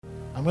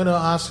I'm going to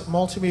ask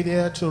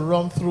Multimedia to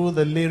run through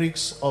the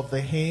lyrics of the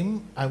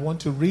hymn. I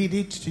want to read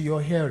it to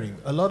your hearing.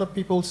 A lot of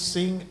people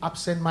sing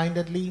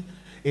absent-mindedly.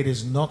 It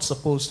is not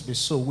supposed to be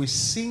so. We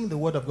sing the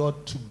word of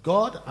God to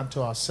God and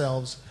to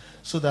ourselves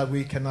so that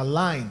we can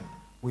align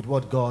with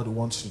what God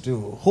wants to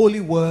do.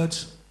 Holy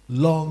words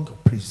long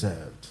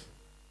preserved.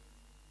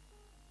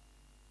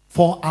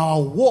 For our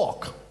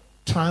walk,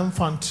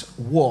 triumphant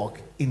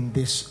walk in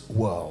this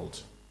world,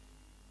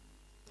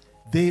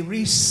 they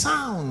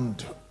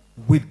resound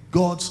with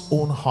God's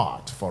own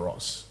heart for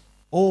us.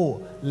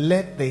 Oh,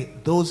 let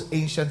those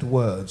ancient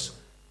words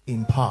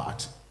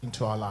impart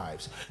into our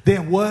lives.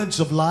 They're words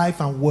of life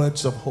and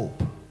words of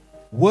hope.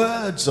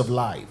 Words of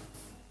life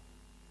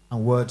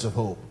and words of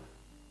hope.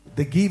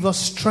 They give us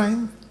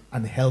strength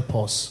and help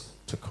us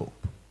to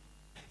cope.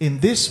 In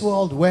this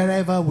world,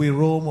 wherever we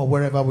roam or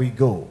wherever we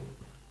go,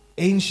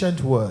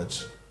 ancient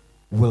words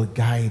will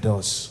guide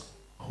us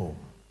home.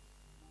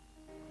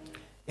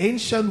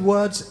 Ancient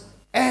words,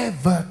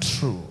 ever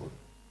true.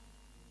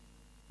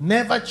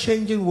 Never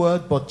changing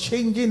word, but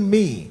changing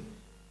me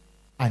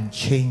and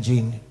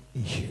changing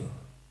you.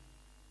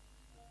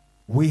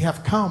 We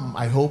have come,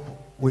 I hope,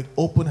 with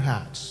open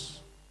hearts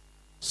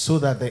so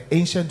that the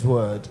ancient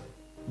word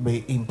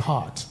may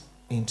impart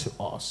into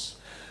us.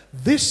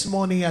 This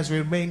morning, as we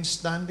remain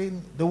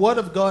standing, the word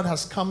of God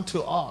has come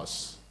to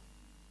us.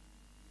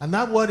 And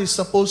that word is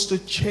supposed to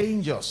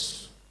change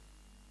us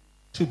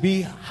to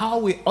be how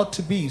we ought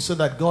to be so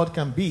that God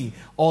can be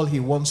all he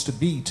wants to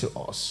be to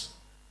us.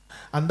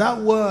 And that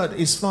word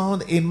is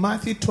found in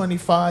Matthew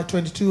 25,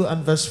 22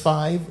 and verse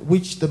 5,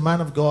 which the man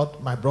of God,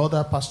 my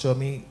brother, Pastor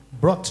Me,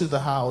 brought to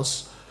the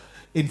house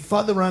in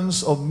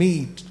furtherance of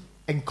me,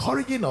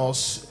 encouraging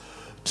us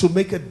to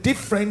make a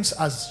difference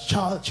as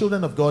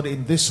children of God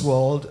in this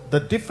world,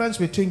 the difference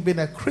between being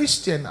a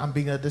Christian and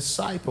being a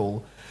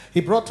disciple. He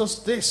brought us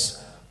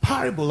this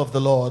parable of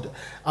the Lord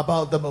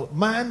about the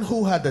man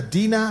who had a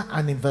dinner,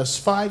 and in verse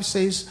 5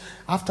 says,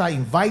 after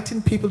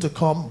inviting people to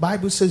come,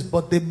 Bible says,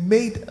 but they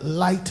made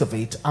light of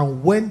it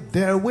and went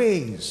their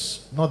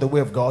ways, not the way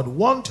of God,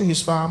 one to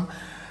his farm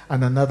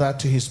and another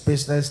to his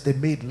business. They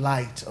made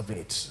light of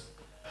it.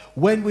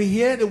 When we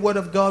hear the word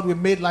of God, we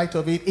made light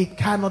of it. It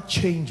cannot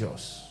change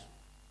us.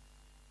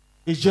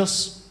 It's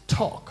just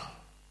talk.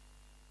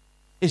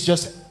 It's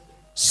just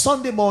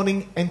Sunday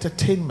morning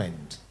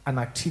entertainment and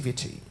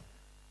activity.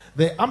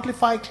 The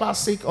Amplified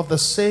Classic of the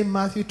same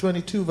Matthew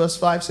 22 verse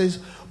 5 says,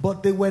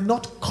 but they were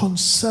not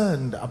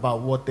concerned about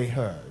what they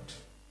heard.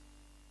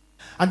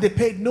 And they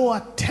paid no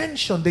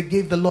attention. They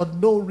gave the Lord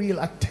no real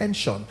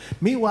attention.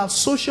 Meanwhile,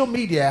 social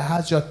media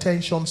has your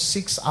attention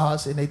 6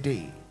 hours in a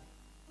day.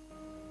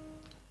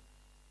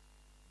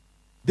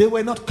 They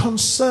were not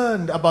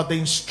concerned about the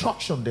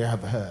instruction they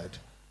have heard.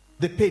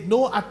 They paid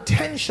no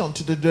attention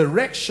to the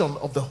direction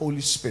of the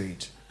Holy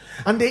Spirit.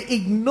 And they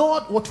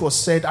ignored what was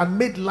said and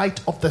made light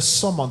of the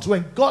summons.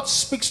 When God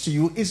speaks to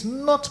you, it's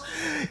not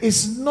a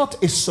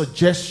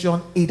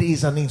suggestion, it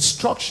is an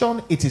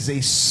instruction, it is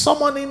a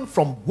summoning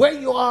from where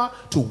you are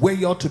to where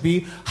you ought to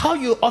be, how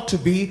you ought to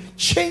be,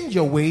 change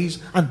your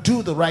ways and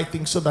do the right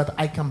thing so that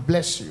I can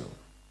bless you.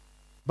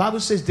 Bible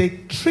says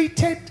they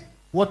treated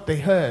what they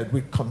heard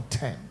with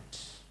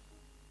contempt.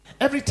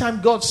 Every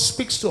time God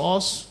speaks to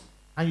us,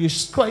 and you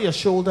square your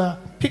shoulder,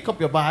 pick up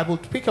your Bible,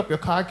 pick up your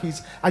car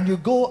keys, and you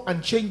go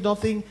and change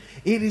nothing,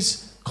 it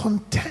is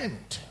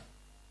contempt.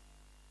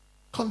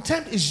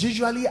 Contempt is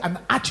usually an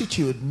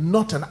attitude,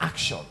 not an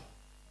action.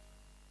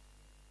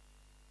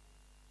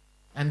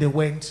 And they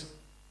went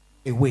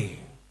away.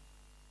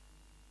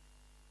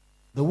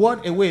 The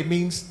word away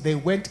means they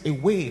went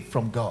away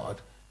from God.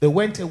 They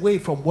went away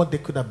from what they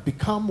could have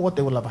become, what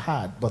they will have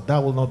had, but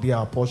that will not be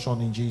our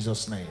portion in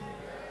Jesus' name.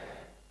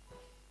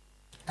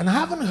 And I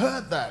haven't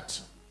heard that,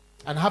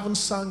 and haven't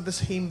sung this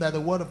hymn that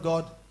the word of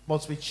God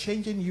must be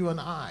changing you and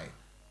I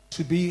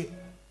to be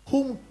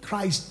whom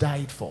Christ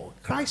died for.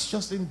 Christ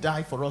just didn't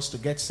die for us to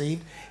get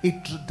saved. He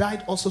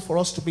died also for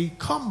us to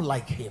become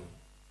like him.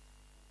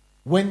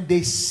 When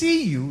they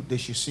see you, they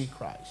should see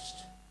Christ.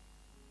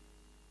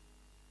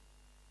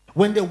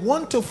 When they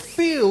want to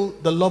feel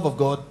the love of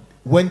God,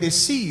 when they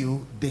see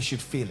you, they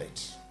should feel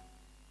it.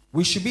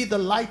 We should be the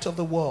light of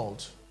the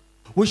world.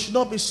 We should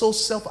not be so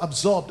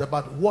self-absorbed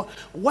about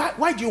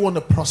why do you want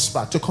to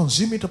prosper? To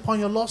consume it upon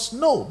your loss?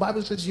 No. The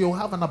Bible says you'll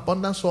have an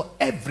abundance for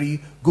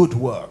every good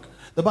work.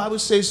 The Bible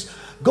says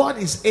God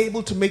is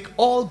able to make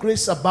all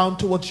grace abound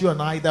towards you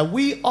and I, that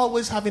we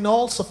always having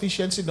all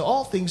sufficiency in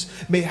all things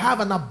may have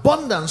an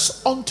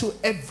abundance unto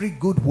every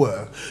good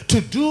work. To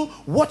do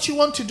what you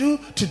want to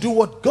do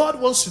what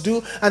God wants to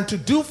do, and to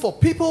do for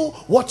people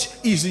what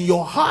is in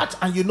your heart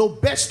and you know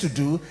best to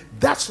do.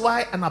 That's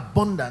why an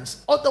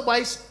abundance.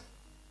 Otherwise,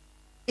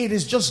 it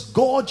is just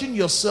gorging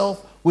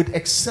yourself with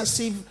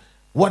excessive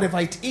whatever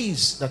it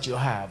is that you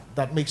have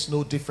that makes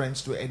no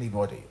difference to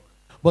anybody.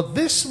 But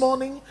this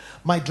morning,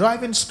 my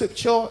driving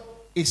scripture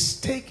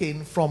is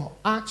taken from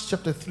Acts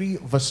chapter 3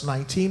 verse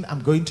 19.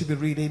 I'm going to be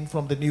reading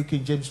from the New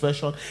King James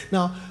Version.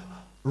 Now,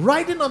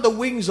 riding on the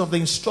wings of the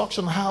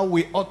instruction how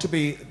we ought to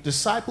be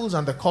disciples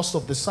and the cost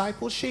of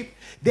discipleship,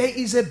 there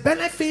is a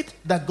benefit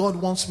that God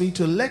wants me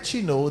to let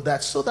you know,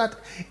 that so that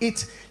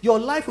your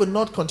life will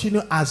not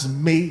continue as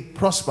may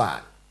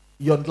prosper.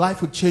 Your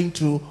life will change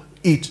to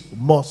it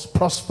must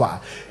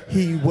prosper.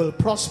 He will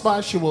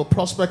prosper, she will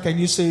prosper. Can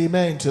you say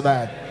amen to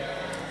that?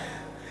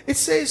 It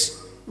says,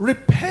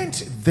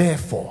 repent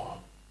therefore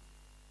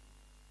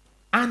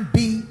and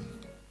be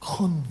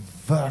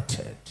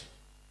converted.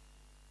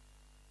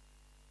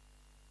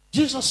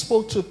 Jesus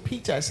spoke to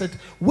Peter and said,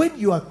 when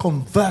you are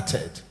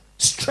converted,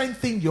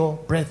 strengthen your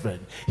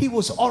brethren. He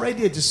was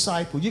already a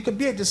disciple. You can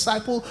be a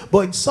disciple, but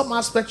in some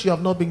aspects you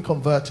have not been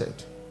converted.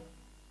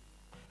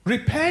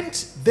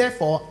 Repent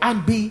therefore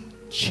and be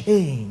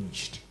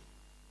changed,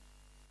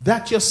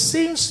 that your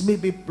sins may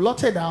be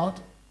blotted out,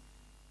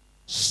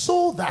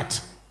 so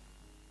that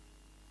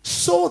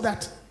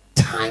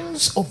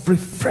times of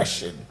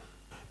refreshing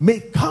may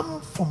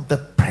come from the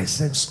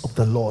presence of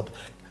the Lord.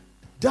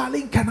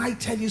 Darling, can I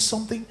tell you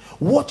something?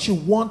 What you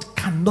want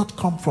cannot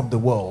come from the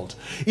world.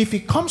 If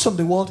it comes from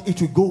the world,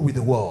 it will go with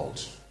the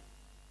world.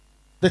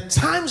 The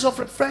times of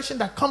refreshing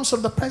that comes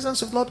from the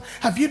presence of the Lord,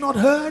 have you not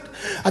heard?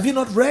 Have you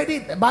not read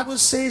it? The Bible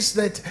says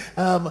that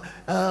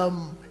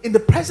in the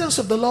presence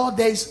of the Lord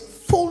there is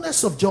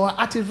fullness of joy.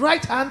 At his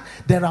right hand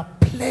there are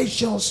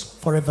pleasures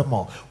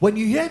forevermore. When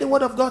you hear the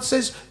word of God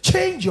says,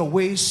 change your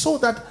ways so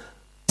that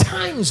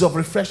times of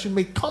refreshing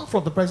may come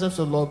from the presence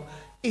of the Lord,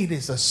 it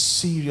is a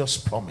serious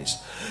promise.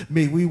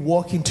 May we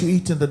walk into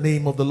it in the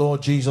name of the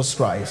Lord Jesus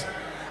Christ.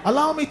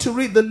 Allow me to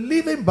read the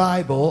Living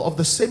Bible of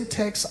the same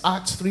text,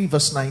 Acts 3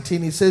 verse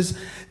 19. It says,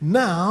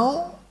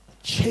 now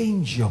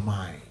change your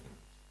mind.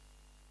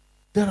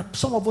 There are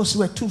some of us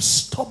who are too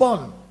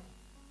stubborn.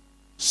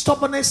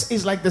 Stubbornness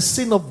is like the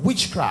sin of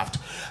witchcraft.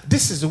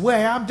 This is the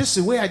way I am. This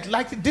is the way I'd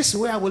like it. This is the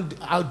way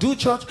I'll do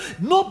church.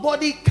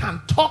 Nobody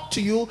can talk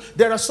to you.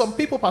 There are some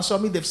people, Pastor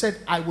Me, they've said,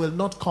 I will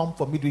not come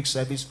for midweek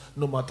service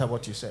no matter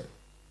what you say.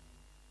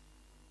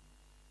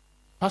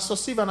 Pastor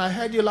Stephen, I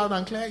heard you loud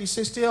and clear. You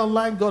say, stay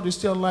online. God is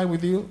still online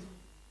with you.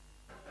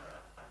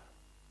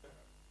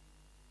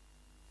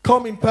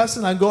 Come in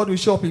person and God will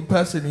show up in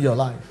person in your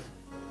life.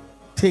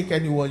 Take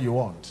anyone you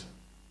want.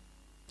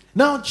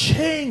 Now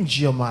change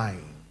your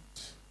mind,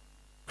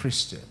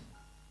 Christian.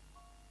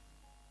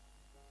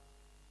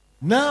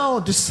 Now,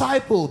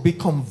 disciple, be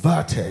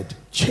converted.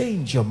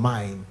 Change your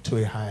mind to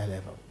a higher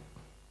level.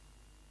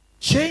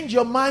 Change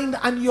your mind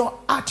and your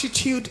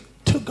attitude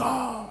to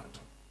God.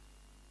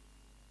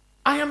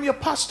 I am your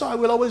pastor. I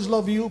will always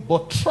love you.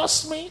 But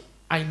trust me,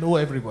 I know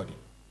everybody.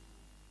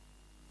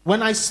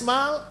 When I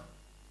smile,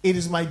 it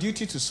is my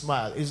duty to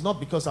smile. It's not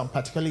because I'm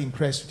particularly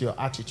impressed with your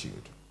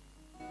attitude.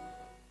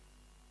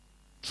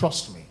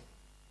 Trust me.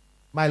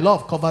 My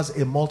love covers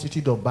a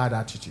multitude of bad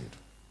attitude.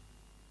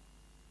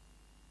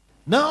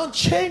 Now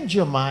change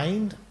your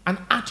mind and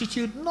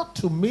attitude, not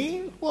to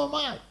me, who am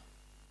I?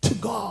 To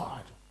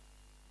God.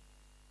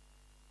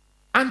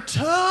 And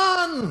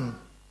turn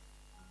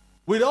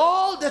with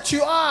all that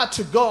you are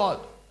to God.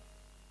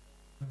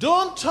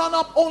 Don't turn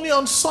up only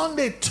on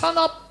Sunday. Turn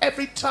up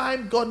every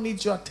time God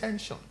needs your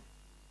attention.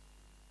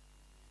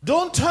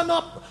 Don't turn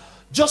up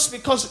just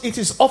because it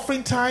is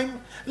offering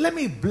time. Let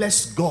me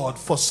bless God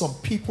for some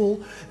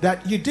people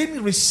that you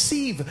didn't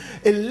receive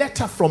a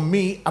letter from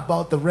me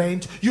about the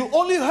rent. You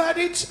only heard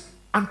it,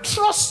 and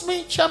trust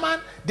me, chairman,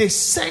 they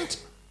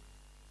sent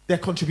their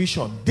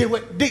contribution.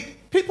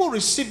 People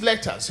received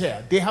letters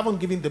here. They haven't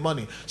given the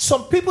money.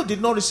 Some people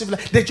did not receive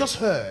letters. They just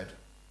heard.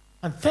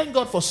 And thank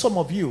God for some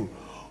of you.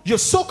 You're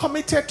so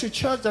committed to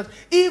church that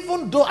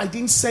even though I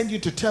didn't send you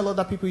to tell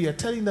other people, you're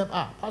telling them,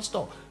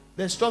 pastor,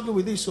 they're struggling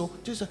with this. So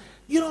just,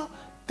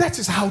 that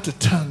is how to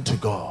turn to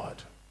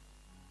God.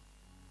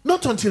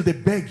 Not until they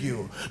beg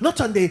you.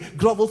 Not until they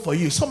grovel for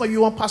you. Some of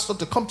you want pastor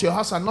to come to your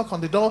house and knock on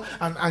the door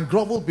and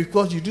grovel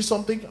because you do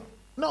something.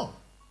 No.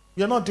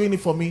 You're not doing it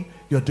for me.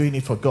 You're doing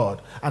it for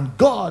God. And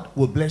God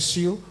will bless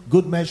you.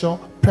 Good measure,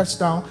 pressed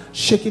down,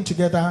 shaking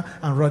together,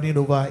 and running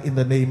over in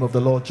the name of the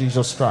Lord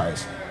Jesus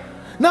Christ.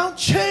 Now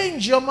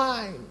change your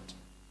mind.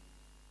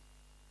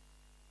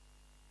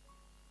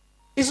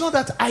 It's not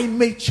that I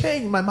may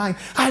change my mind.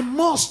 I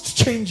must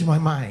change my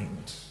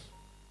mind.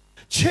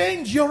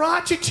 Change your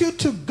attitude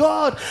to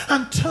God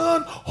and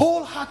turn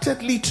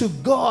wholeheartedly to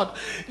God.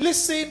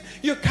 Listen,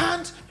 you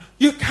can't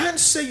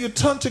say you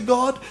turn to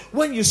God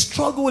when you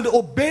struggle with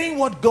obeying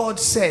what God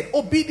said.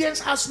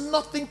 Obedience has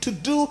nothing to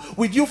do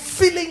with you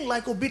feeling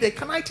like obedient.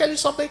 Can I tell you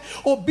something?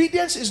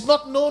 Obedience is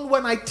not known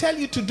when I tell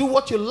you to do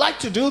what you like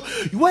to do.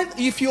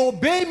 If you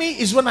obey me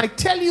is when I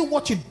tell you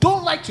what you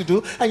don't like to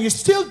do and you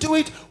still do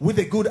it with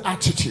a good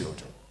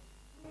attitude.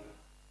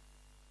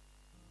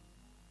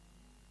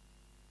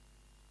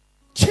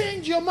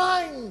 Change your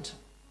mind.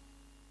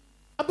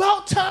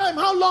 About time.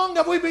 How long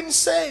have we been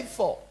saved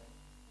for?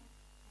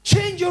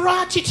 Change your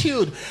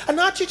attitude. An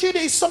attitude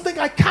is something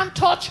I can't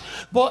touch,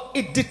 but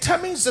it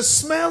determines the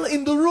smell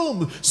in the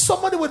room.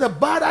 Somebody with a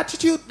bad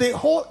attitude, the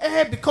whole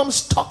air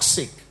becomes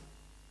toxic.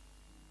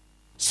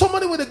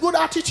 Somebody with a good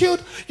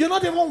attitude, you're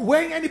not even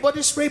wearing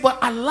anybody's spray, but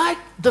I like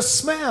the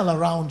smell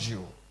around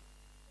you.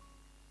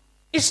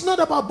 It's not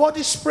about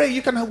body spray.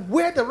 You can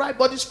wear the right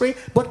body spray,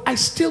 but I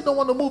still don't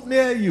want to move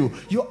near you.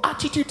 Your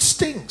attitude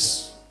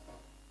stinks.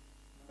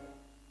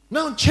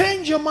 Now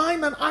change your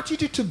mind and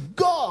attitude to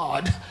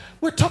God.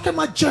 We're talking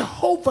about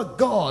Jehovah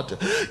God.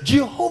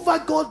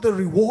 Jehovah God, the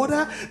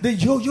rewarder. The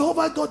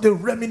Jehovah God, the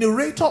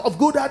remunerator of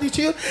good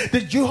attitude.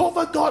 The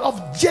Jehovah God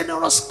of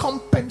generous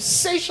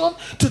compensation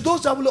to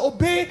those that will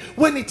obey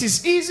when it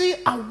is easy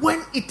and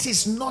when it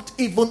is not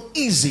even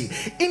easy.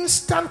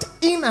 Instant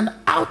in and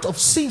out of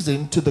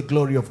season to the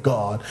glory of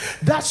God.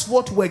 That's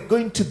what we're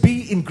going to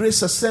be in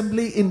Grace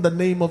Assembly in the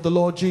name of the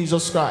Lord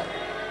Jesus Christ.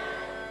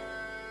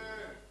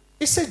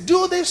 He said,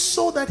 do this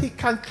so that he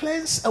can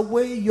cleanse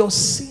away your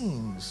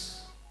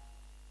sins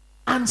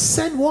and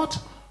send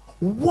what?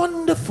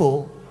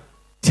 Wonderful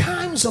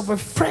times of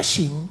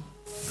refreshing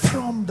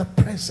from the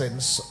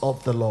presence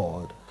of the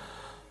Lord.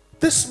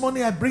 This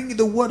morning I bring you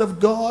the word of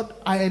God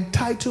I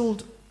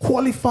entitled,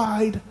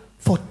 Qualified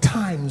for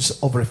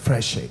Times of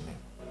Refreshing.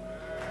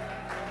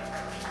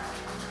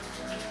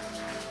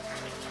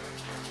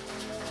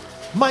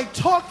 My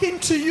talking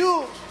to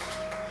you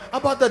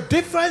about the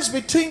difference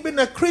between being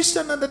a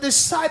Christian and a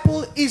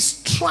disciple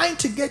is trying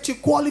to get you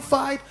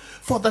qualified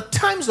for the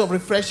times of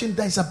refreshing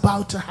that is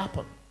about to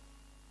happen.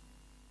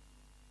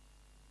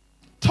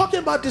 Talking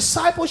about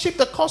discipleship,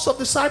 the cost of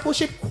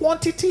discipleship,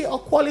 quantity or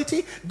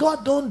quality.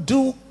 God don't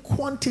do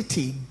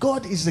quantity.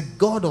 God is a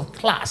God of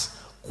class.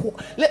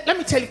 Let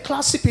me tell you,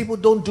 classy people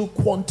don't do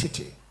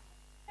quantity.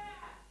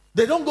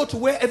 They don't go to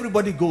where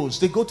everybody goes.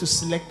 They go to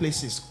select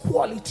places.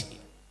 Quality.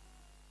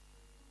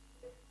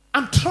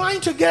 I'm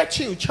trying to get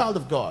you, child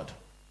of God,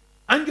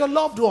 and your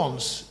loved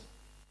ones,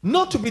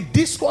 not to be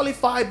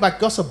disqualified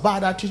because of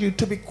bad attitude,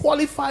 to be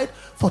qualified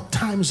for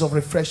times of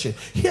refreshing.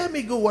 Hear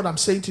me good what I'm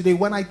saying today.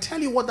 When I tell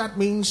you what that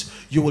means,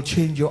 you will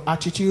change your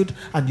attitude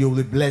and you will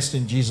be blessed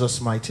in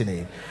Jesus' mighty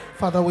name.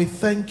 Father, we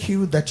thank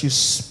you that you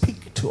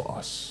speak to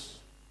us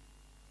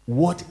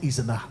what is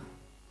in the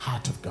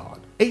heart of God.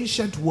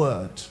 Ancient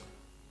word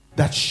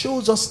that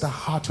shows us the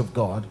heart of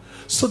God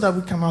so that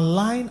we can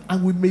align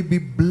and we may be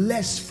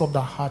blessed from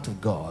the heart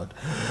of God.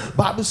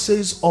 Bible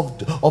says of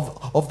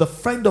the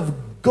friend of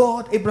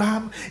God,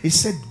 Abraham, he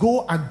said,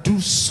 go and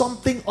do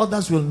something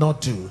others will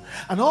not do.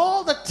 And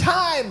all the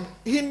time,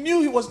 he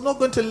knew he was not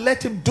going to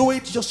let him do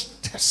it,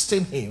 just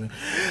testing him.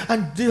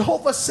 And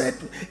Jehovah said,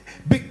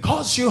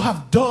 because you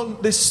have done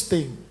this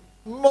thing,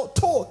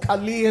 because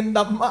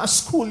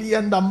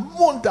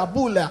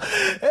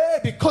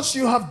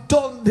you have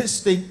done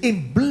this thing,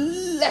 in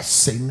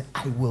blessing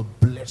I will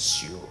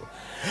bless you.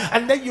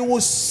 And then you will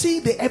see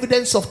the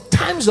evidence of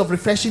times of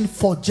refreshing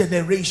for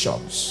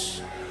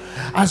generations.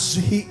 As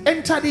he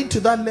entered into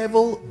that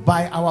level,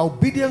 by our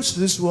obedience to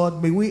this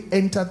word, may we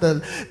enter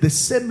the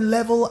same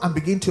level and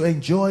begin to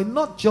enjoy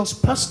not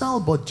just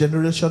personal but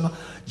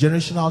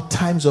generational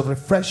times of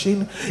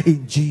refreshing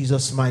in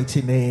Jesus'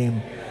 mighty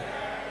name.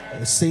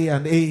 Say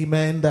an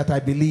amen that I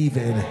believe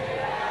in.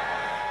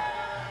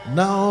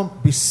 Now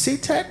be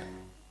seated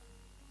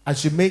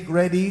as you make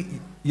ready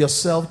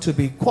yourself to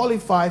be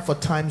qualified for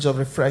times of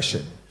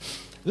refreshing.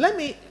 Let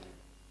me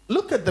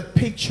look at the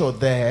picture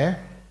there.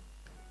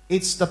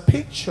 It's the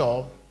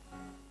picture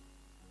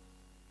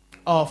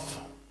of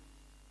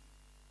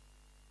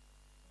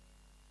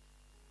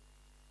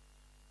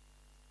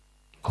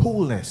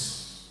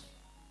coolness.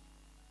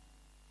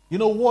 You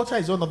know, water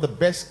is one of the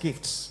best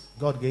gifts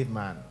God gave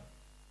man.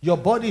 Your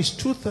body is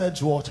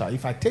 2/3 water.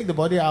 If I take the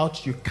body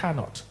out, you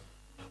cannot.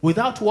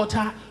 Without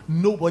water,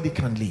 nobody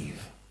can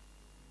live.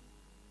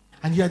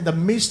 And you're in the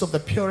midst of the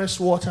purest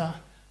water,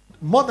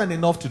 more than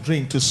enough to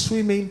drink, to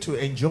swim in, to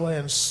enjoy,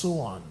 and so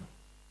on.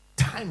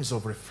 Times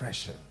of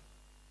refreshing.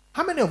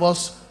 How many of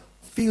us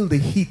feel the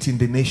heat in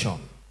the nation?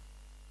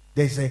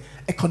 There's an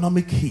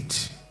economic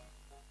heat.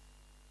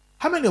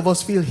 How many of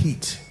us feel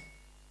heat?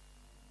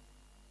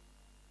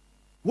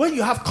 When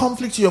you have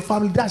conflict in your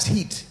family, that's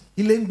heat.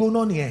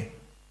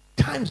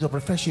 Times of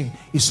refreshing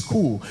is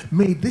cool.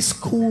 May this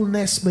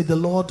coolness, may the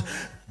Lord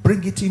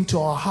bring it into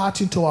our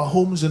heart, into our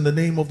homes in the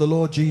name of the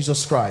Lord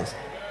Jesus Christ.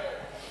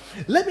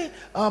 Let me,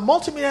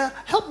 multimedia,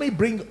 help me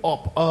bring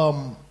up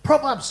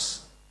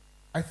Proverbs,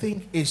 I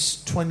think is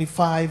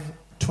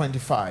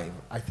 25:25.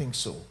 I think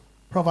so.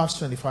 Proverbs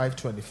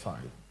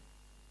 25:25.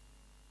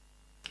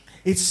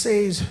 It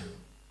says,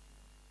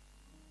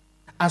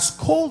 as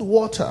cold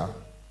water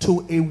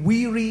to a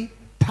weary,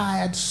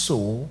 tired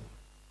soul,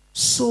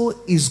 so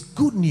is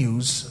good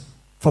news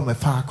from a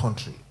far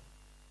country.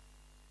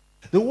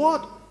 The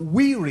word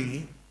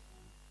weary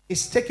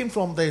is taken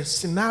from the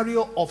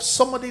scenario of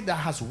somebody that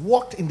has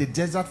walked in the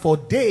desert for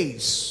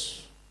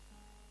days.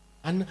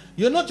 And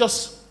you're not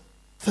just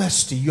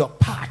thirsty, you're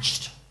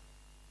parched.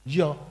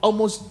 You're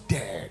almost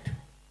dead.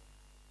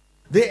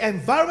 The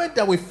environment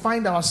that we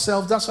find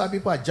ourselves, that's why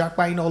people are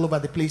jackpotting all over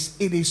the place.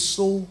 It is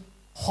so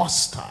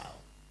hostile.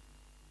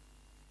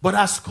 But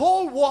as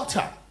cold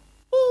water,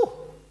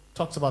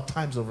 talks about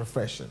times of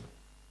refreshing.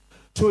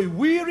 To a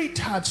weary,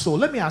 tired soul.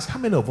 Let me ask, how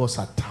many of us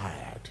are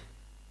tired?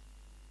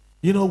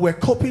 You know, we're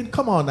coping.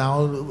 Come on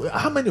now.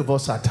 How many of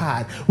us are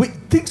tired?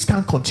 Things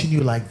can't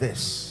continue like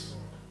this.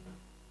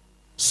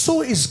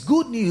 So is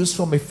good news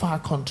from a far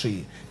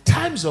country.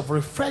 Times of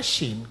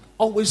refreshing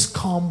always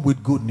come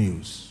with good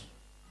news.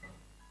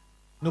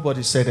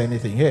 Nobody said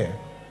anything here.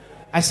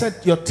 I said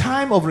your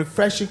time of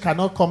refreshing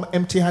cannot come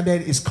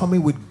empty-handed. It's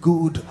coming with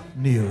good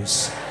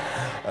news.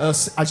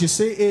 As you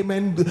say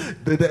amen,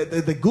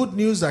 the good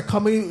news that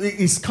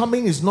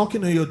is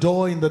knocking on your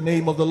door in the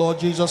name of the Lord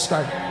Jesus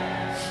Christ.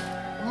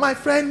 My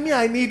friend,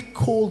 I need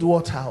cold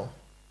water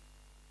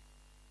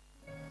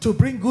to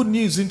bring good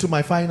news into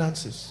my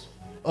finances.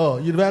 Oh,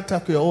 you better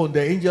talk your own.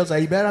 The angels are,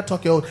 you better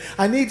talk your own.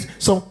 I need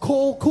some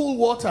cool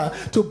water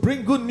to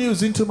bring good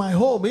news into my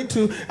home,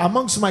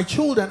 amongst my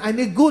children. I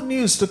need good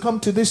news to come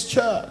to this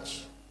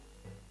church.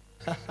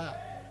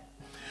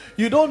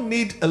 You don't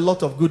need a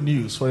lot of good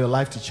news for your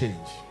life to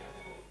change.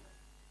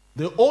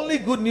 The only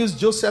good news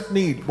Joseph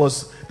needed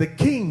was the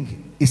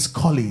king is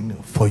calling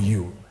for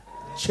you.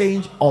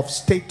 Change of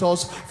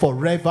status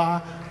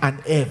forever and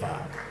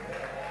ever.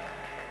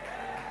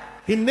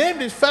 He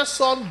named his first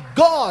son,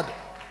 God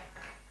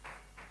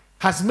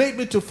has made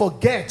me to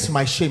forget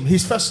my shame.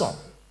 His first son.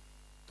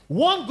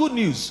 One good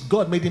news,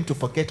 God made him to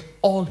forget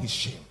all his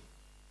shame.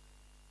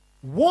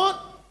 One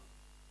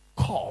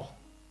call,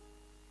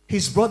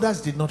 his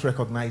brothers did not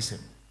recognize him.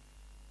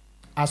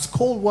 As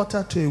cold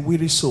water to a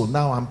weary soul,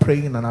 now I'm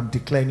praying and I'm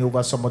declaring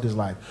over somebody's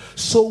life.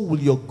 So will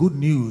your good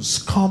news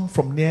come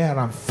from near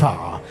and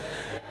far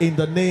in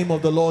the name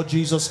of the Lord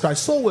Jesus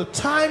Christ. So will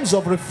times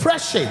of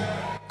refreshing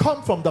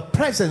come from the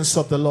presence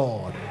of the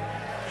Lord.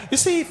 You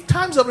see, if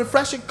times of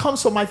refreshing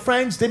comes from my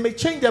friends, they may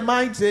change their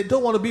minds. They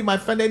don't want to be my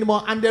friend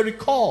anymore, and they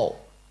recall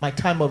my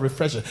time of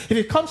refreshing. If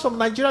it comes from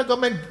Nigeria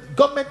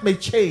government may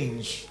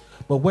change.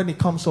 But when it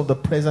comes from the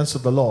presence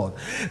of the Lord,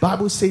 the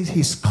Bible says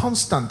he's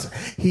constant,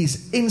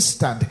 he's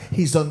instant,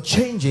 he's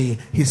unchanging,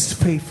 he's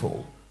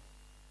faithful.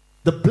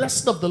 The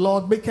blessing of the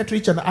Lord maketh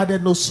rich and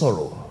addeth no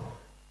sorrow.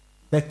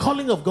 The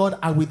calling of God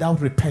are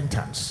without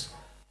repentance.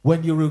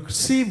 When you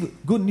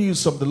receive good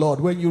news from the Lord,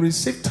 when you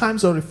receive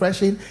times of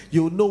refreshing,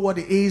 you will know what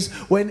it is.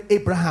 When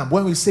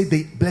we say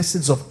the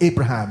blessings of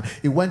Abraham,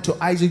 it went to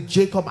Isaac,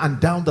 Jacob, and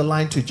down the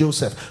line to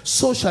Joseph.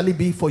 So shall it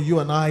be for you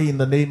and I in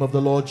the name of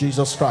the Lord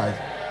Jesus Christ.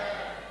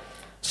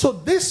 So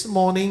this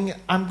morning,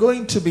 I'm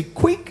going to be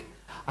quick.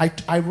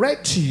 I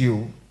read to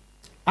you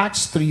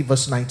Acts 3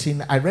 verse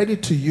 19. I read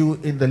it to you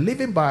in the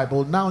Living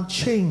Bible. Now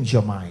change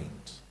your mind.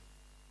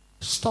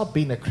 Stop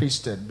being a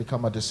Christian.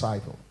 Become a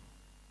disciple.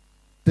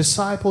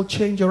 Disciple,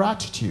 change your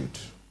attitude.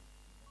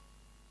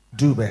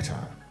 Do better.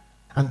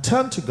 And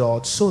turn to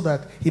God so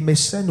that he may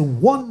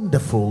send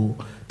wonderful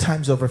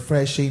times of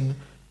refreshing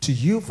to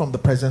you from the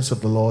presence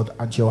of the Lord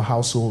and your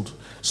household.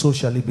 So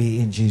shall it be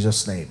in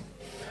Jesus' name.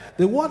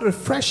 The word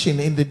refreshing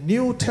in the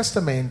New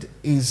Testament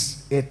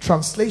is a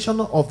translation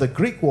of the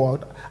Greek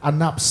word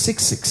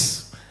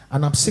anapsixis.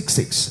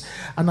 Anapsixis.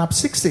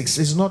 Anapsixis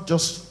is not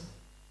just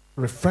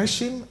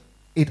refreshing,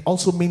 it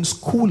also means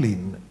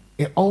cooling.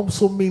 It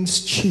also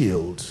means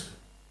chilled,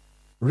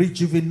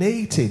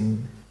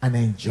 rejuvenating, and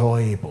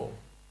enjoyable.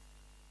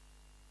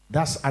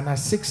 That's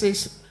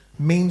anapsixis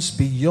means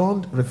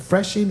beyond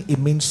refreshing, it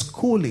means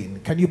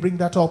cooling. Can you bring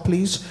that up,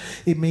 please?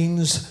 It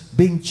means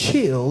being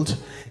chilled.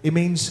 It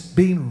means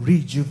being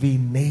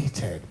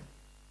rejuvenated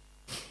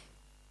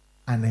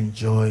and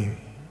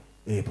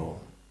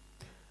enjoyable.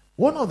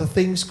 One of the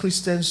things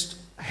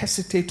Christians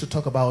hesitate to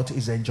talk about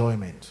is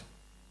enjoyment.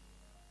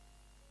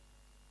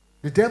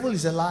 The devil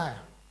is a liar.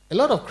 A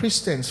lot of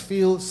Christians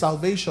feel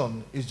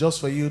salvation is just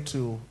for you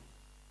to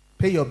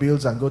pay your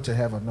bills and go to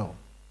heaven. No.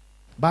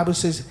 The Bible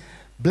says,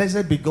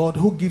 blessed be God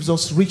who gives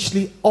us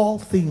richly all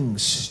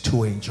things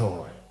to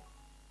enjoy.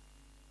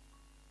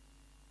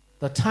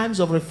 The times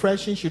of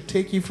refreshing should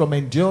take you from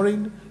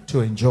enduring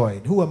to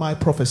enjoying. Who am I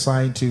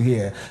prophesying to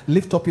here?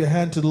 Lift up your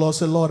hand to the Lord.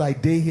 Say, Lord, I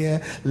dare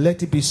here.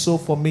 Let it be so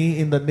for me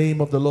in the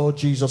name of the Lord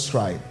Jesus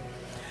Christ.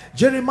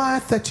 Jeremiah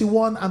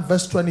 31 and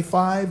verse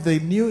 25, the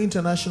New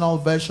International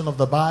Version of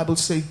the Bible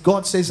says,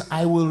 God says,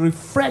 I will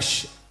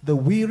refresh the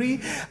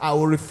weary, I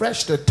will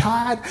refresh the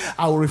tired,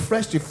 I will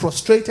refresh the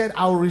frustrated,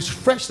 I will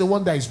refresh the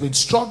one that has been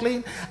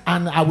struggling,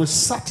 and I will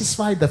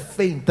satisfy the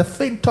faint. The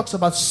faint talks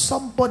about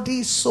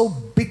somebody so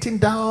beaten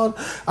down,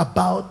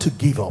 about to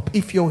give up.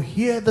 If you're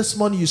here this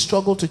morning, you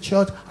struggle to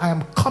church, I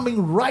am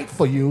coming right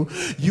for you.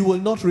 You will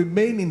not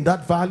remain in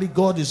that valley.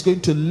 God is going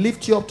to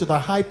lift you up to the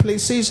high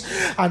places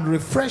and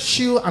refresh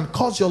you and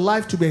cause your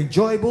life to be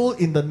enjoyable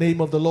in the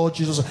name of the Lord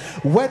Jesus.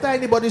 Whether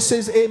anybody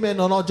says amen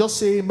or not, just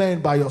say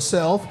amen by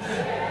yourself.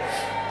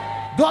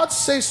 God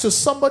says to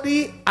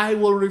somebody, I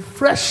will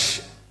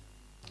refresh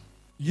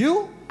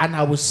you and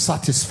I will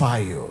satisfy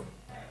you.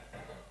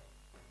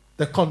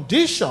 The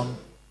condition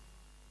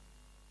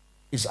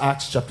is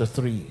Acts chapter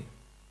 3,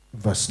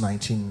 verse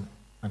 19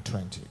 and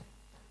 20.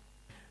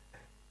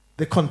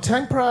 The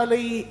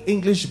contemporary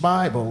English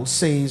Bible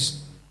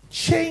says,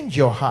 change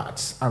your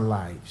hearts and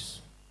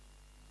lives.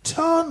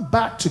 Turn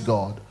back to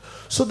God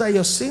so that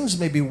your sins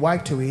may be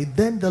wiped away,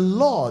 then the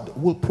Lord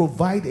will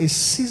provide a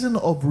season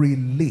of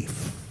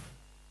relief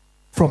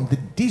from the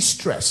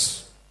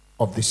distress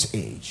of this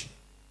age.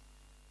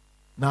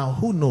 Now,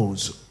 who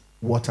knows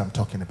what I'm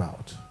talking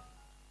about?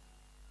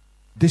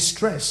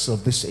 Distress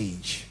of this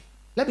age.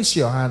 Let me see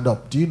your hand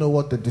up. Do you know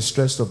what the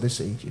distress of this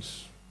age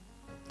is?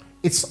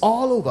 It's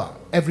all over.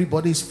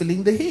 Everybody's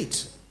feeling the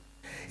heat.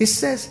 It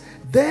says,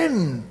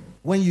 then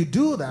when you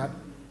do that,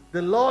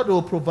 the Lord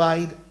will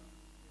provide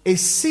a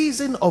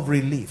season of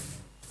relief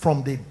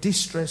from the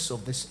distress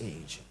of this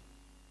age.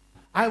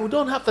 I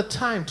don't have the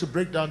time to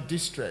break down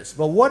distress,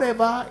 but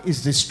whatever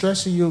is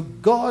distressing you,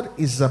 God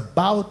is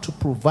about to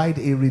provide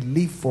a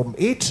relief from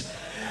it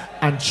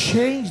and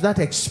change that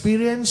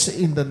experience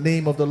in the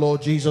name of the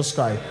Lord Jesus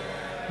Christ.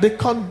 The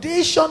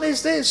condition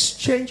is this: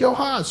 change your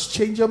hearts,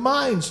 change your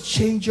minds,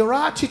 change your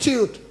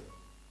attitude.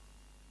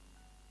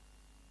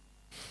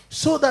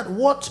 So that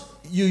what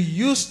you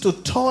used to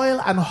toil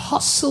and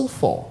hustle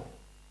for,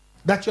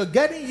 that you're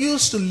getting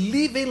used to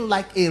living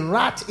like a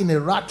rat in a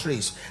rat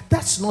race,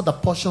 that's not the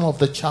portion of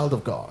the child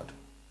of God.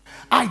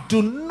 I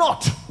do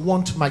not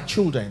want my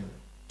children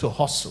to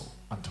hustle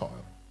and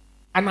toil.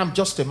 And I'm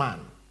just a man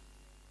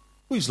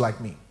who is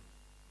like me.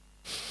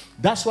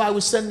 That's why we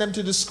send them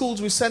to the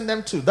schools we send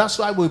them to. That's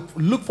why we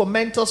look for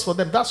mentors for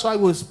them. That's why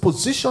we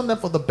position them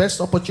for the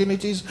best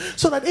opportunities,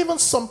 so that even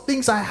some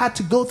things I had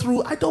to go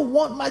through, I don't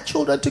want my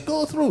children to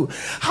go through.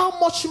 How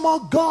much more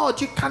God?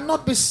 You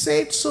cannot be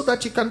saved so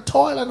that you can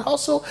toil and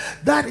hustle.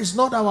 That is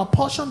not our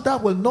portion.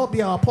 That will not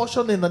be our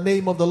portion in the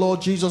name of the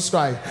Lord Jesus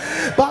Christ.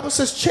 Bible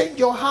says, change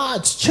your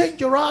hearts,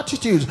 change your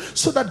attitudes,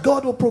 so that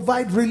God will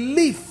provide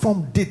relief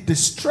from the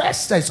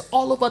distress that is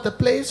all over the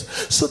place,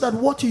 so that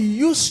what you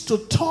used to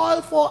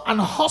toil for and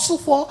hustle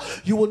for,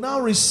 you will now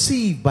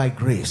receive by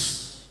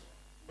grace.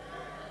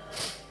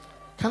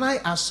 Can I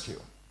ask you,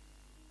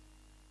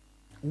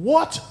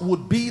 what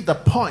would be the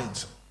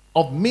point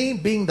of me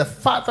being the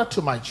father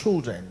to my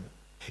children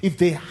if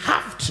they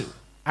have to,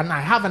 and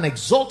I have an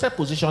exalted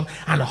position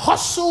and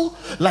hustle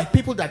like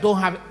people that don't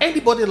have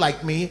anybody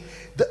like me?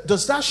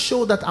 Does that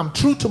show that I'm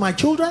true to my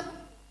children?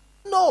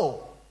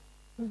 No.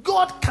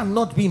 God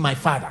cannot be my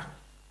father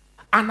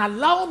and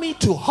allow me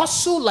to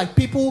hustle like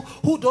people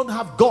who don't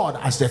have God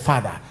as their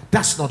father.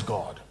 That's not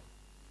God.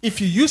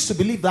 If you used to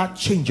believe that,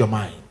 change your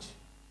mind.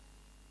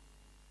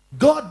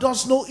 God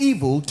does no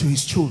evil to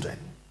his children.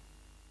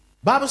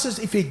 Bible says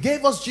if he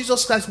gave us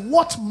Jesus Christ,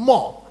 what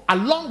more,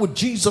 along with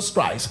Jesus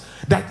Christ,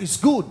 that is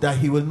good that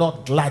he will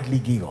not gladly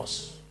give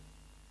us?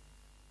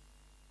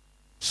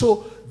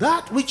 So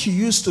that which you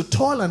used to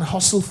toil and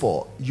hustle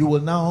for, you will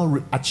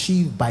now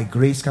achieve by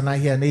grace. Can I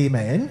hear an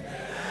amen?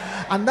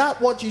 And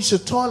that what you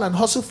should toil and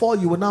hustle for,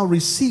 you will now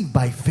receive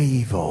by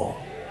favor.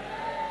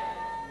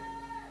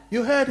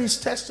 You heard his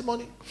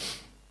testimony.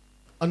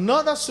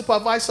 Another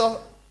supervisor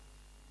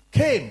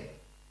came.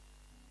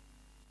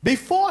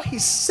 Before he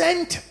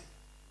sent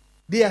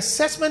the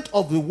assessment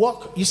of the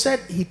work, you said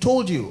he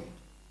told you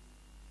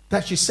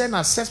that you sent an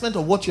assessment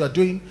of what you are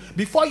doing.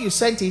 Before you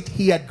sent it,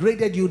 he had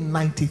graded you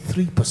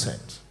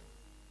 93%.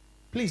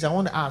 Please, I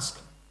want to ask,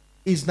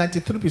 is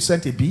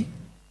 93% a B?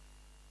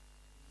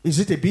 Is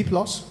it a B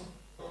plus?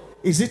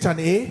 Is it an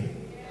A?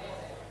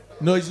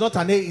 No, it's not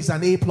an A, it's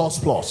an A++.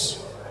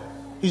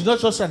 It's not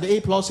just an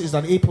A+, it's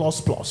an A++.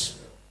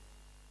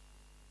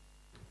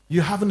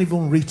 You haven't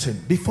even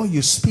written. Before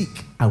you speak,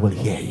 I will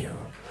hear you.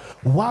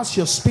 Whilst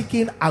you're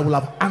speaking, I will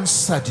have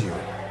answered you.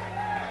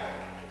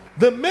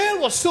 The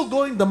mail was still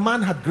going, the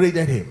man had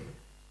graded him.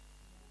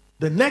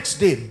 The next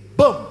day,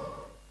 boom,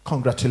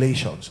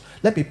 congratulations.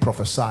 Let me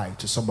prophesy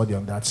to somebody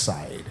on that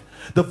side.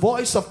 The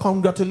voice of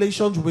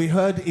congratulations will be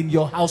heard in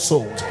your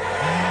household.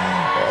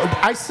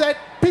 I said,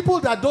 people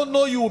that don't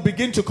know you will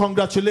begin to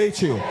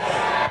congratulate you.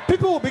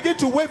 People will begin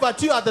to wave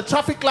at you at the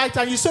traffic light,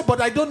 and you say,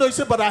 but I don't know. You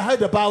say, but I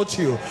heard about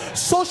you.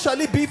 So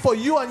shall it be for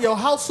you and your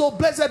household.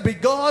 Blessed be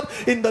God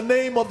in the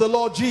name of the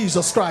Lord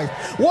Jesus Christ.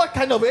 What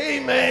kind of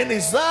amen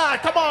is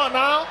that? Come on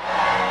now.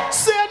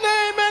 Say an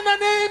amen,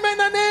 an amen,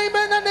 an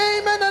amen, an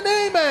amen, an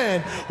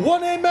amen.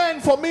 One amen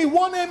for me,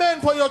 one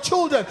amen for your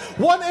children,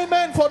 one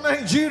amen for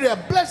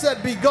Nigeria.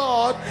 Blessed be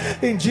God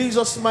in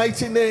Jesus'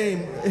 mighty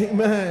name.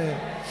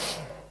 Amen.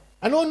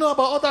 I don't know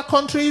about other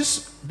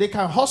countries. They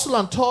can hustle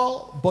and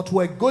toil, but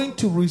we're going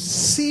to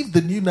receive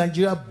the new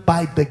Nigeria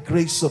by the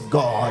grace of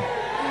God.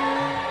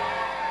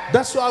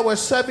 That's why we're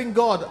serving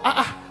God.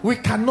 We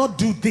cannot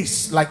do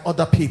this like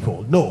other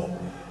people. No.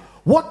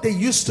 What they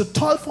used to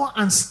toil for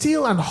and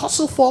steal and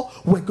hustle for,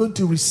 we're going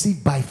to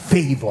receive by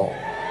favor.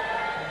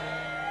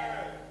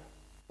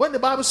 When the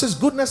Bible says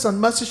goodness and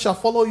mercy shall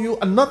follow you,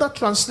 another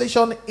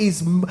translation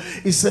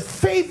is a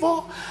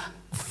favor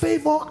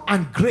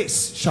and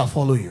grace shall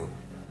follow you.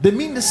 They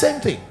mean the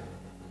same thing.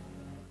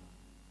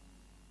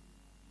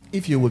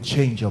 If you will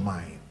change your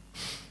mind,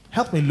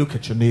 help me look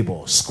at your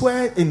neighbor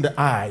square in the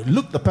eye.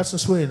 Look the person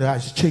square in the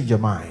eyes. Change your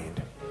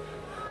mind.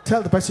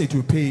 Tell the person it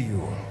will pay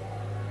you.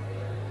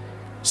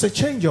 Say,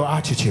 change your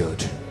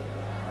attitude.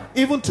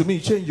 Even to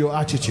me, change your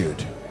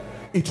attitude.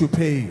 It will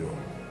pay you.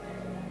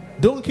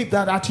 Don't keep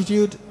that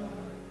attitude.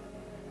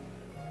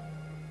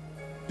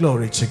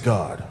 Glory to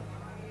God.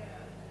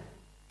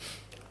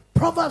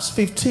 Proverbs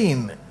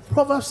 13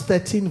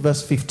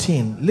 verse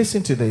 15.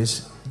 Listen to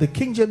this. The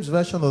King James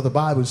Version of the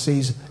Bible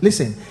says,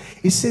 listen,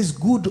 it says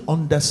good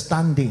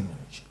understanding.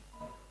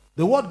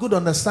 The word good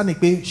understanding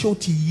be show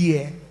to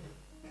hear.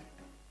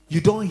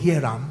 You don't hear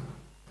them.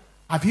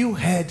 Have you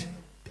heard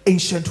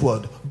ancient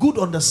word? Good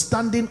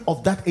understanding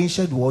of that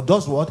ancient word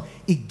does what?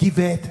 It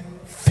giveth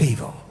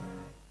favor.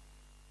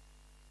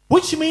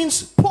 Which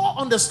means poor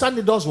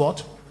understanding does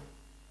what?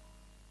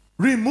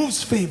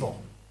 Removes favor.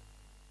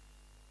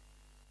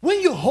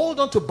 When you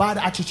hold on to bad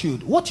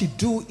attitude, what you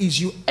do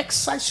is you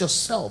excise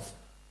yourself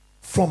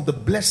from the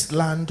blessed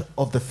land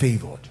of the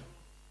favored.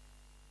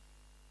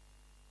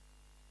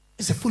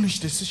 It's a foolish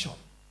decision.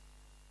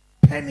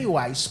 Penny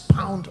wise,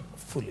 pound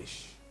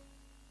foolish.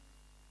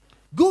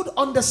 Good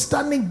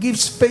understanding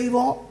gives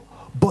favor,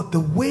 but the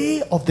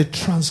way of the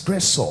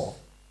transgressor.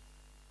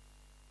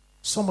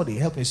 Somebody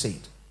help me say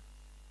it.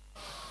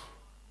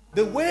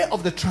 The way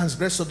of the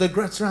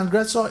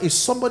transgressor is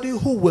somebody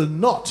who will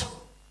not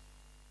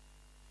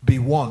be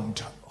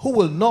warned, who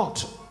will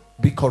not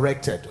be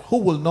corrected, who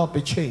will not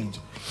be changed.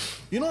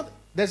 You know,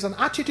 there's an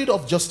attitude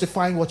of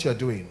justifying what you're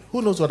doing.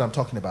 Who knows what I'm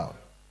talking about?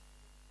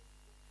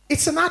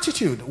 It's an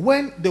attitude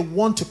when they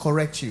want to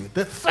correct you.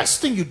 The first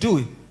thing you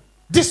do,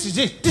 this is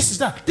it, this is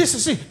that, this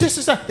is it, this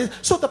is that.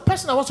 So the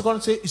person that wants to go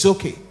and say, it's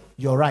okay,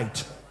 you're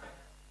right.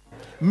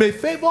 May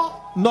favor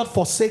not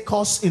forsake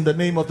us in the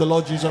name of the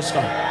Lord Jesus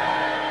Christ.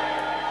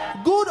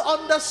 Good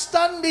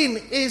understanding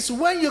is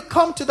when you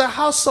come to the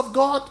house of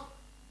God,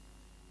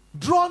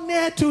 draw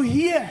near to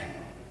hear.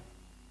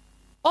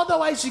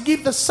 Otherwise, you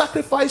give the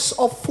sacrifice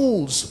of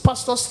fools.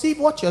 Pastor Steve,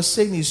 what you're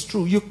saying is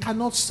true. You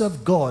cannot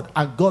serve God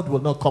and God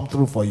will not come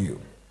through for you.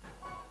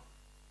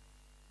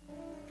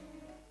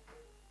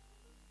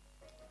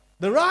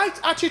 The right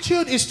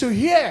attitude is to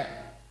hear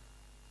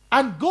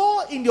and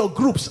go in your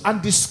groups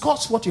and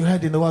discuss what you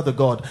heard in the word of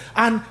God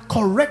and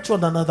correct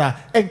one another,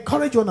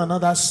 encourage one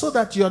another so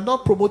that you're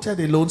not promoted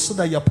alone, so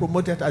that you're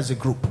promoted as a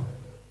group.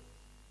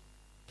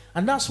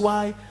 And that's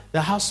why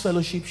the house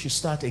fellowship should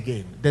start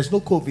again. There's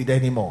no COVID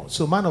anymore.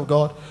 So, man of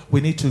God,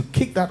 we need to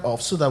kick that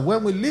off so that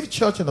when we leave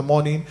church in the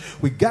morning,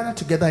 we gather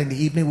together in the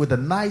evening with a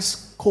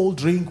nice cold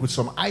drink, with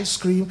some ice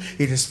cream.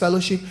 It is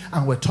fellowship,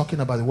 and we're talking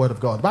about the word of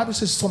God. The Bible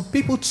says some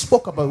people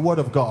spoke about the word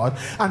of God,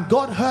 and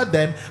God heard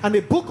them, and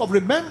a book of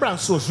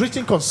remembrance was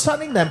written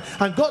concerning them.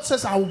 And God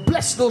says, I will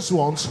bless those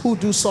ones who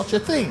do such a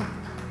thing.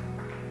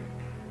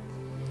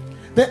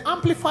 The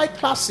Amplified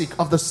Classic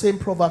of the same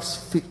Proverbs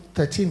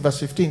 13 verse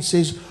 15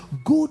 says,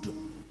 good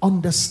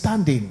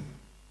understanding,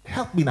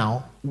 help me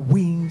now,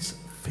 wins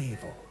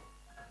favor.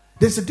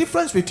 There's a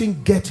difference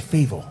between get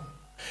favor.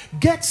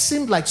 Get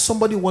seemed like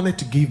somebody wanted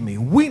to give me.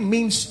 Win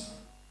means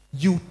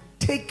you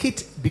take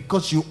it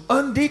because you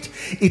earned it.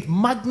 It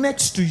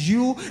magnets to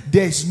you.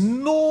 There's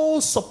no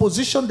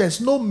supposition.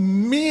 There's no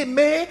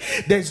may.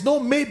 There's no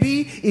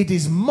maybe. It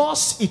is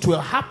must. It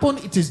will happen.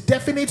 It is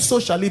definite.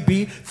 So shall it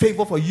be.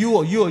 Favor for you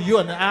or you or you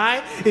and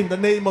I in the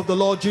name of the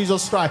Lord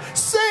Jesus Christ.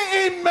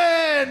 Say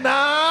amen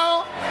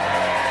now.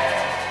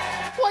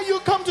 When you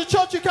come to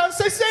church, you can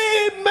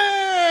say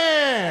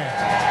amen.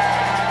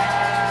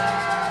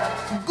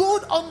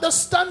 Good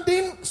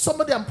understanding.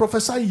 Somebody, I'm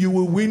prophesying you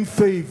will win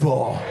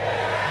favor.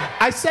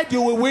 I said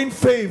you will win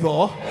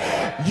favor.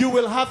 You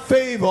will have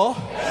favor.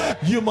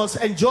 You must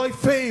enjoy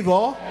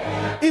favor.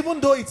 Even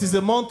though it is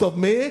the month of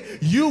May,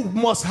 you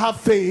must have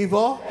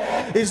favor.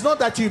 It's not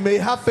that you may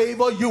have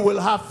favor, you will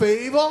have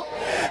favor.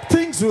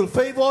 Things will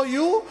favor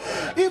you.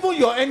 Even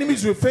your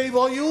enemies will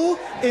favor you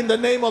in the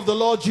name of the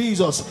Lord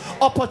Jesus.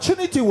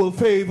 Opportunity will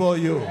favor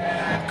you.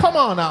 Come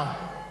on now.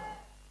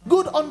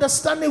 Good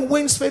understanding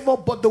wins favor,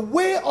 but the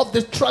way of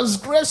the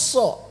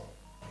transgressor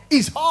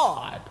is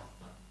hard.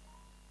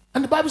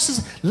 And the Bible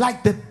says,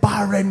 like the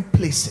barren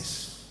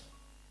places.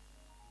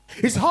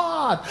 It's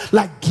hard,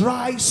 like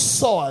dry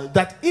soil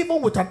that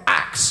even with an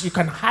axe you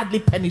can hardly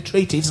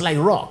penetrate it. It's like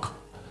rock.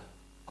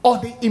 Or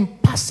the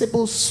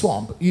impassable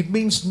swamp. It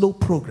means no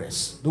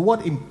progress. The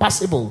word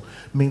impassable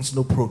means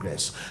no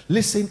progress.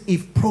 Listen,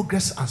 if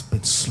progress has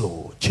been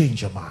slow,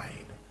 change your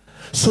mind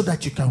so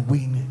that you can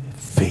win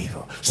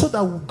favor. So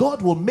that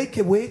God will make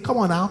a way, come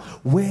on now,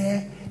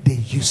 where there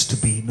used to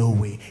be no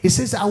way. He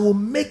says, I will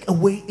make a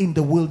way in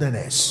the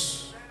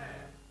wilderness.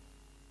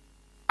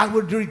 I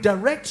will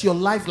redirect your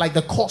life like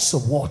the course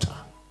of water.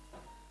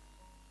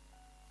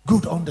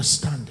 Good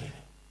understanding.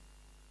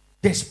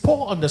 There's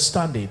poor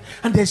understanding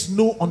and there's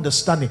no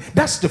understanding.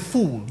 That's the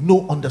fool,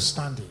 no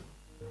understanding.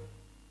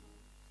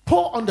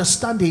 Poor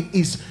understanding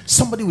is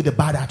somebody with a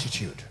bad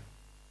attitude.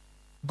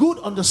 Good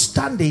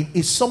understanding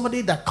is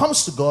somebody that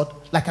comes to God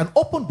like an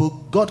open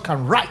book. God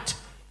can write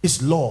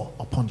His law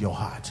upon your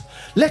heart.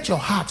 Let your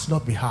heart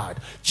not be hard.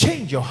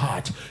 Change your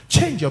heart,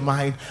 change your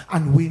mind,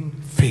 and win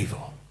favor.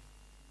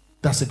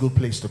 That's a good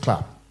place to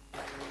clap.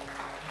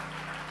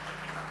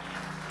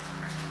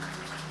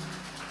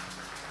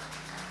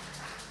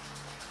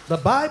 The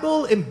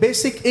Bible in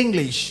basic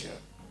English.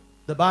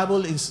 The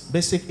Bible is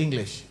basic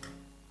English.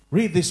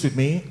 Read this with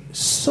me.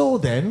 So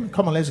then,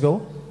 come on, let's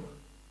go.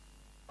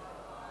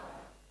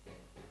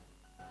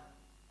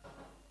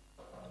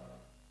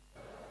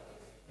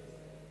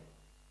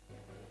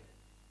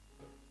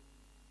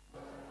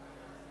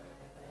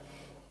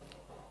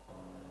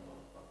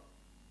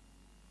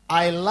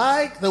 I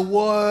like the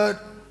word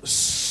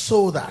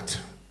so that.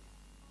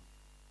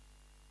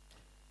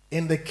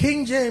 In the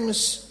King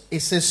James,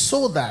 it says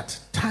so that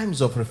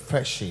times of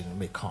refreshing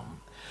may come.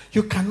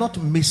 You cannot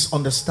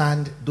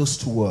misunderstand those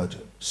two words,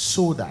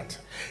 so that.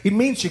 It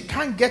means you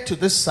can't get to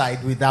this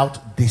side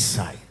without this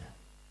side,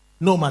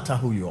 no matter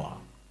who you are.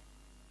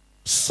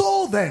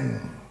 So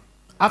then,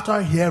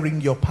 after hearing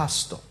your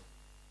pastor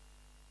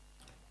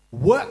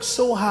work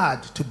so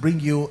hard to bring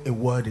you a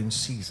word in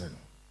season,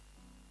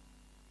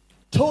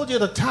 told you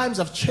the times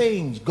have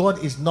changed,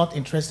 God is not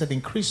interested in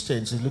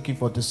Christians, He's looking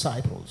for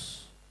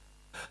disciples.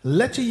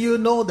 Letting you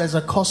know there's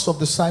a cost of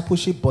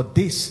discipleship, but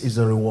this is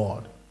a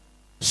reward.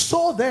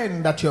 So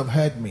then that you have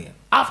heard me,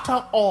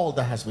 after all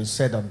that has been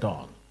said and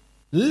done,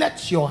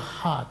 let your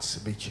hearts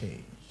be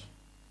changed.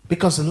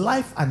 Because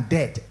life and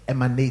death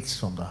emanates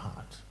from the heart.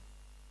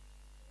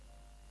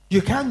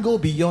 You can't go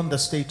beyond the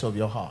state of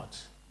your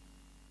heart.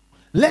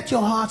 Let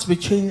your hearts be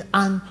changed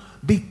and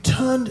be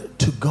turned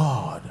to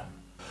God,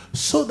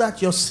 so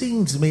that your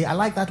sins may, I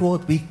like that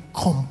word, be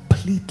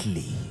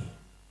completely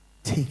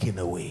taken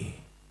away.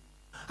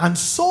 And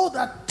so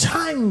that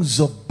times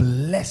of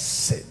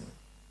blessing,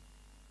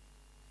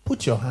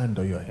 put your hand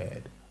on your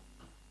head.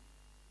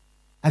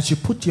 As you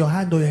put your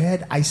hand on your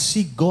head, I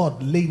see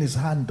God laying his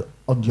hand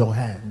on your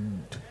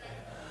hand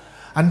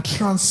and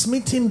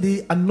transmitting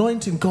the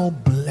anointing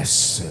called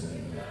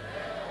blessing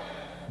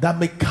that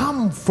may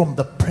come from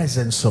the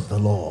presence of the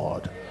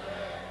Lord.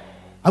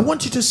 I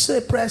want you to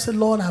say, prayer, say,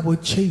 Lord, I will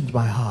change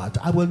my heart.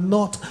 I will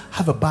not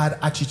have a bad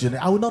attitude.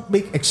 I will not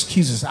make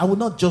excuses. I will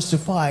not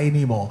justify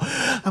anymore.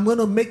 I'm going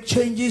to make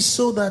changes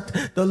so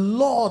that the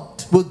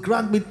Lord will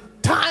grant me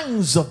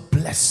times of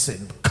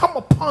blessing come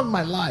upon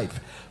my life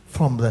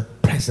from the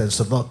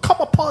presence of God. Come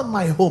upon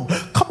my home.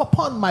 Come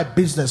upon my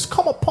business.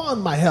 Come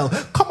upon my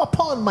health. Come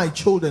upon my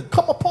children.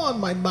 Come upon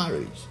my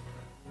marriage.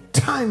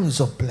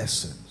 Times of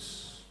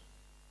blessings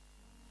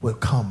will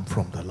come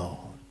from the Lord.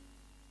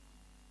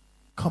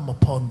 Come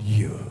upon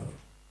you.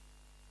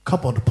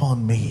 Come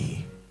upon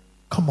me.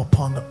 Come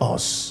upon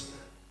us.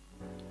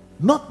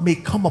 Not may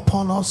come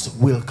upon us,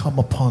 will come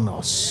upon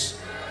us.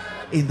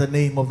 In the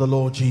name of the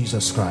Lord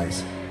Jesus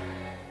Christ.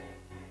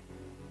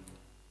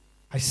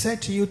 I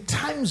said to you,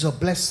 times of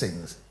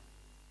blessings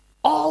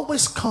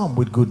always come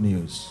with good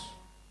news.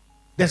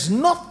 There's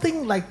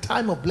nothing like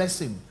time of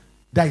blessing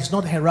that is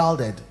not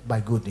heralded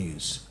by good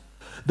news.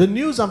 The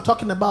news I'm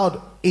talking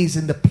about is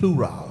in the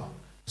plural.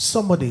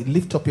 Somebody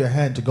lift up your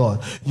hand to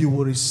God. You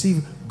will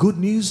receive good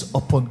news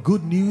upon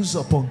good news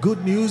upon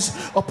good news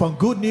upon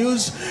good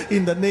news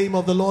in the name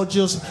of the Lord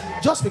Jesus.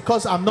 Just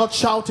because I'm not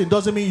shouting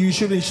doesn't mean you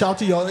shouldn't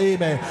shout your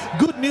amen.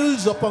 Good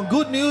news upon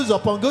good news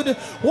upon good news.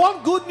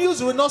 One good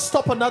news will not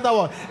stop another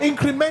one.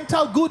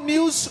 Incremental good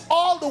news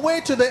all the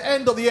way to the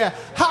end of the year.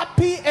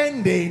 Happy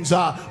endings.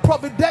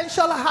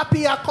 Providential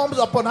happy outcomes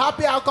upon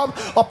happy outcomes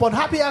upon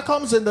happy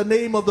outcomes in the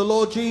name of the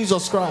Lord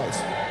Jesus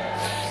Christ.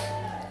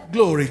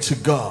 Glory to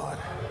God.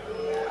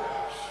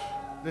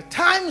 The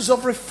times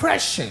of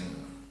refreshing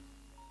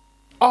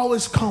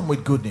always come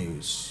with good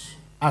news.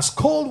 As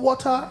cold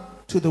water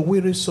to the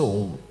weary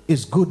soul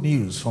is good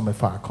news from a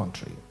far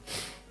country.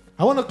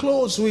 I want to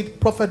close with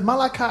Prophet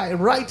Malachi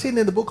writing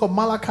in the book of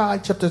Malachi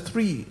chapter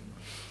 3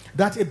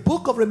 that a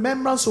book of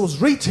remembrance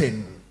was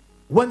written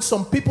when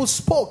some people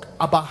spoke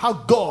about how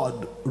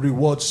God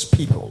rewards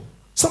people.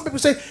 Some people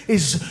say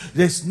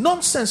there's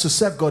nonsense to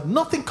serve God.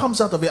 Nothing comes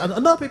out of it. And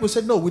other people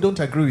say, no, we don't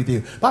agree with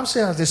you. Bible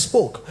says as they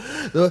spoke,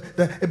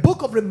 a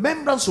book of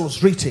remembrance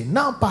was written.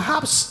 Now,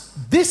 perhaps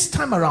this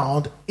time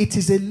around, it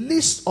is a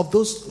list of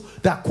those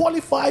that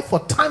qualify for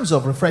times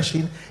of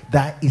refreshing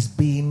that is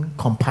being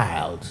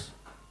compiled.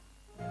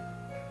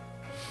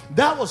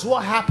 That was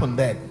what happened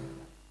then.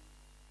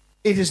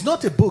 It is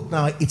not a book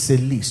now, it's a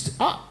list.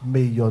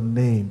 May your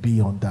name be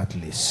on that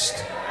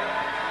list.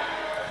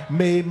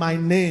 May my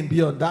name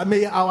be on that.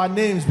 May our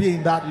names be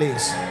in that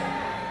list.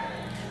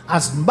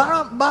 As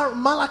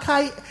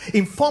Malachi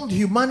informed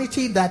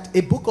humanity that a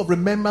book of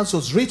remembrance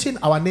was written,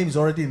 our name is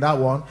already in that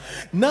one.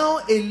 Now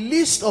a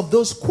list of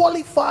those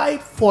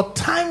qualified for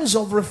times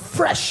of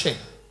refreshing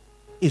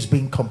is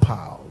being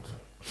compiled.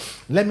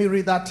 Let me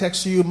read that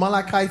text to you.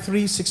 Malachi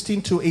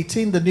 3:16 to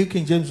 18, the New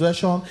King James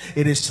Version.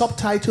 It is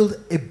subtitled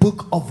A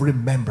Book of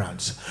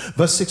Remembrance.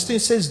 Verse 16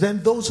 says,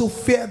 then those who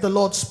fear the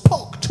Lord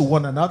spoke to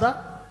one another,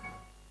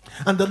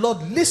 and the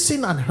Lord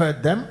listened and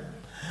heard them.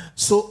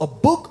 So a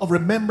book of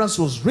remembrance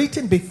was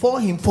written before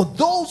him for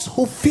those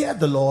who fear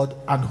the Lord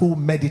and who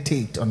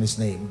meditate on his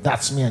name.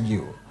 That's me and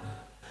you.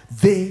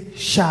 They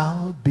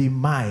shall be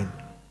mine.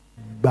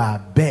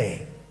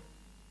 Babe.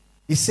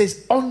 It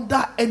says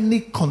under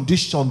any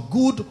condition,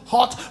 good,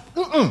 hot,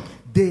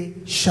 they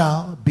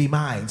shall be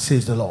mine,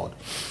 says the Lord.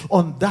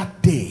 On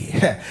that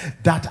day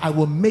that I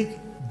will make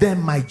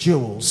them my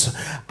jewels,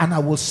 and I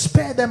will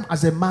spare them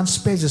as a man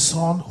spares his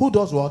son. Who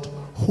does what?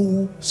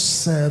 Who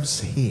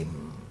serves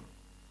him.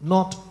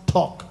 Not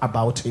talk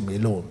about him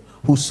alone.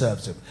 who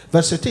serves him.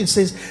 Verse 15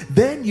 says,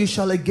 then you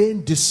shall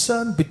again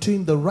discern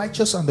between the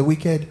righteous and the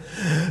wicked,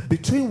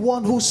 between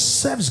one who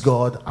serves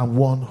God and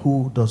one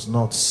who does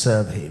not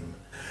serve him.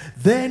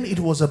 Then it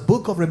was a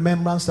book of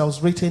remembrance that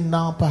was written.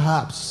 Now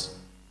perhaps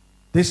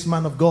this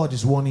man of God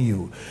is warning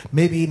you.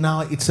 Maybe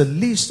now it's a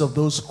list of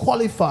those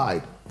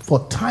qualified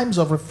for times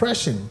of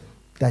refreshing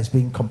that is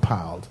being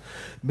compiled.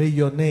 May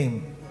your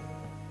name,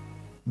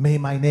 may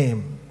my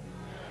name,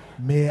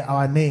 may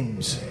our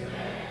names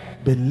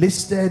be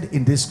listed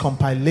in this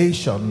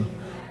compilation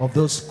of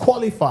those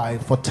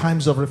qualified for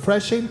times of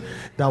refreshing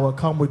that will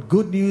come with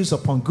good news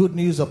upon good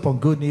news upon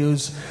good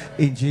news.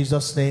 In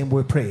Jesus' name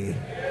we pray.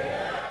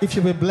 If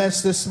you've been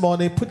blessed this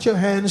morning, put your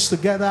hands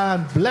together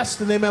and bless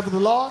the name of the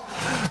Lord,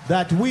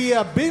 that we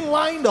are being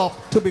lined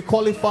up to be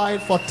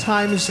qualified for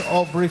times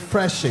of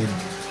refreshing.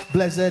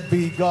 Blessed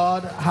be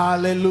God.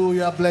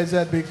 Hallelujah.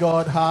 Blessed be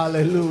God.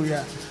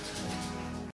 Hallelujah.